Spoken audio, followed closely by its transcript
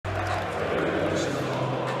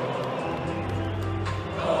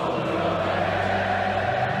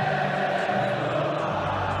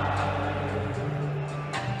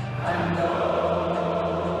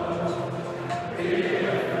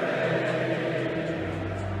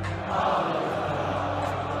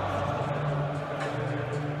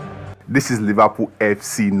This is Liverpool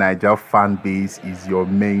FC. Niger fan base is your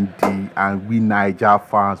main D, and we Niger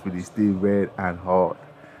fans will stay red and hot.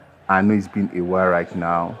 I know it's been a while right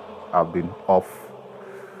now. I've been off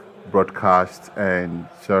broadcast, and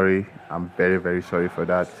sorry, I'm very sorry for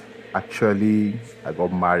that. Actually, I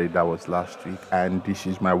got married. That was last week, and this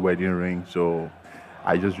is my wedding ring. So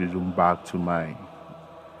I just resumed back to my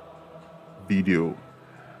video.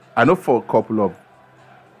 I know for a couple of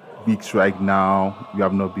weeks right now we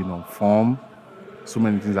have not been on form. So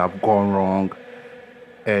many things have gone wrong,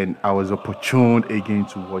 and I was opportune again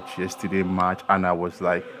to watch yesterday's match, and I was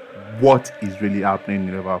like, what is really happening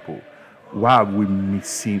in Liverpool? Why are we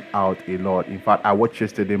missing out a lot? In fact, I watched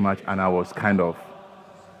yesterday's match and I was kind of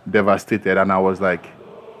devastated, and I was like,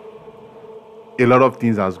 a lot of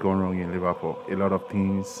things has gone wrong in Liverpool. A lot of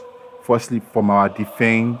things. Firstly, from our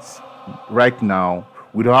defense, right now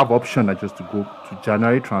we don't have option that just to go to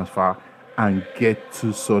January transfer and get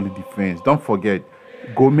two solid defense. Don't forget,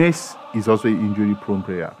 Gomez is also an injury-prone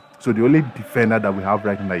player. So the only defender that we have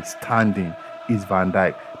right now is standing is Van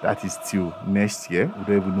Dijk. That is till next year. We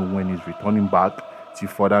don't even know when he's returning back till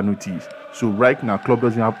further notice. So right now, club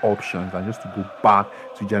doesn't have options and just to go back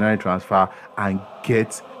to January transfer and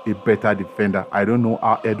get a better defender. I don't know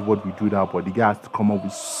how Edward will do that, but the guy has to come up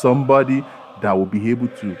with somebody that will be able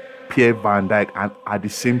to pair Van Dijk and at the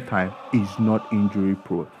same time is not injury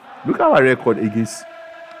prone. Look at our record against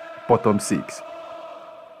bottom six.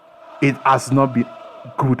 It has not been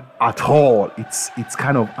good at all. It's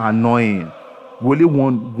kind of annoying. We only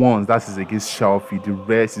won once, that is against Chelsea. The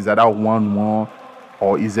rest is either 1-1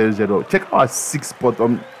 or 0-0. Check our six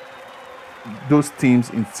bottom. Those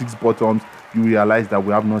teams in six bottoms, you realize that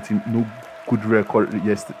we have nothing, no good record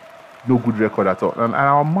yesterday, no good record at all. And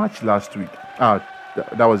our match last week,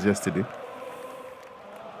 that was yesterday.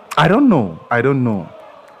 I don't know.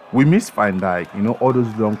 We miss Van Dijk. You know, all those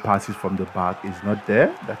long passes from the back is not there.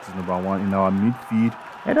 That is number one. In our midfield,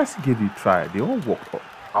 and that's gave it a try. They all worked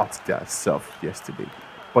out their self yesterday.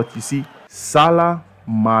 But you see, Salah,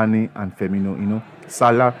 Mane, and Firmino, you know,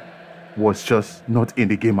 Salah was just not in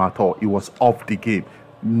the game at all. He was off the game.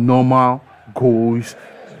 Normal goals,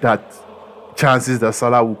 that chances that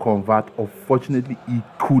Salah will convert, unfortunately, he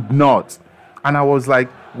could not. And I was like,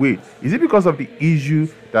 wait, is it because of the issue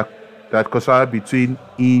that concerted between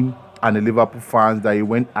him and the Liverpool fans that he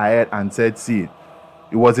went ahead and said, see,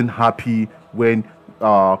 he wasn't happy when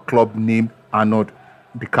club named Arnold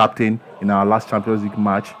the captain in our last Champions League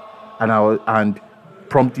match, and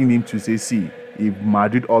prompting him to say, see, if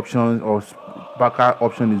Madrid options or Barca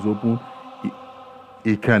option is open,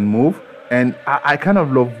 he can move. And I kind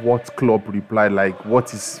of love what Klopp replied, like,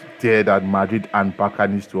 what is there that Madrid and Barca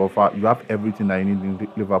needs to offer? You have everything that you need in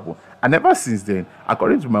Liverpool. And ever since then,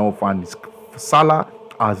 according to my own fans, Salah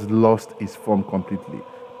has lost his form completely.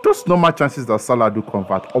 Those normal chances that Salah do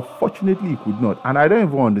convert, unfortunately, he could not. And I don't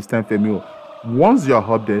even understand Firmino. Once you're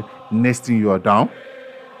up there, next thing you are down,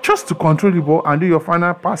 just to control the ball and do your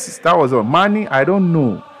final passes. That was all. Mane, I don't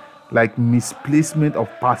know. Like, misplacement of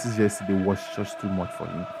passes yesterday was just too much for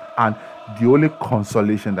him. And the only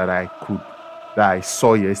consolation that I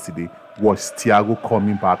saw yesterday was Thiago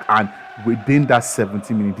coming back, and within that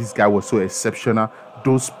 70 minutes, this guy was so exceptional.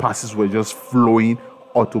 Those passes were just flowing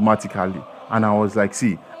automatically, and I was like,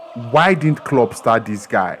 see, why didn't Klopp start this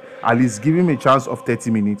guy? At least give him a chance of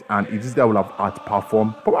 30 minutes, and if this guy will have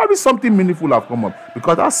outperformed, probably something meaningful will have come up,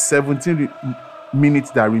 because that 17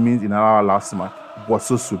 minutes that remains in our last match was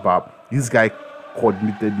so superb. This guy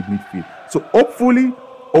coordinated the midfield. So hopefully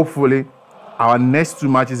our next two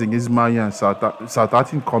matches against Man U and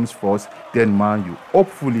Southampton comes first, then Man U.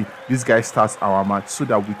 Hopefully this guy starts our match so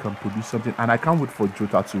that we can produce something, and I can't wait for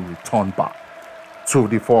Jota to return back to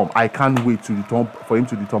the form. I can't wait for him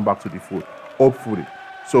to return back to the fold, hopefully.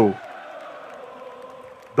 So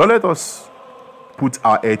don't let us put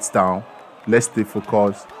our heads down. Let's stay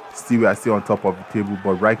focused. We are still on top of the table,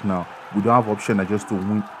 but right now we don't have option just to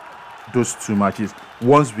win those two matches.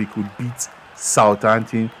 Once we could beat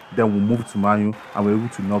Southampton, then we'll move to Man U and we're able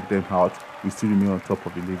to knock them out. We still remain on top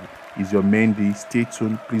of the level. It's your main day. Stay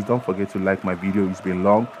tuned. Please don't forget to like my video. It's been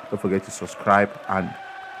long. Don't forget to subscribe, and,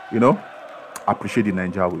 you know, appreciate the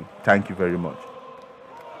Niger way. Thank you very much.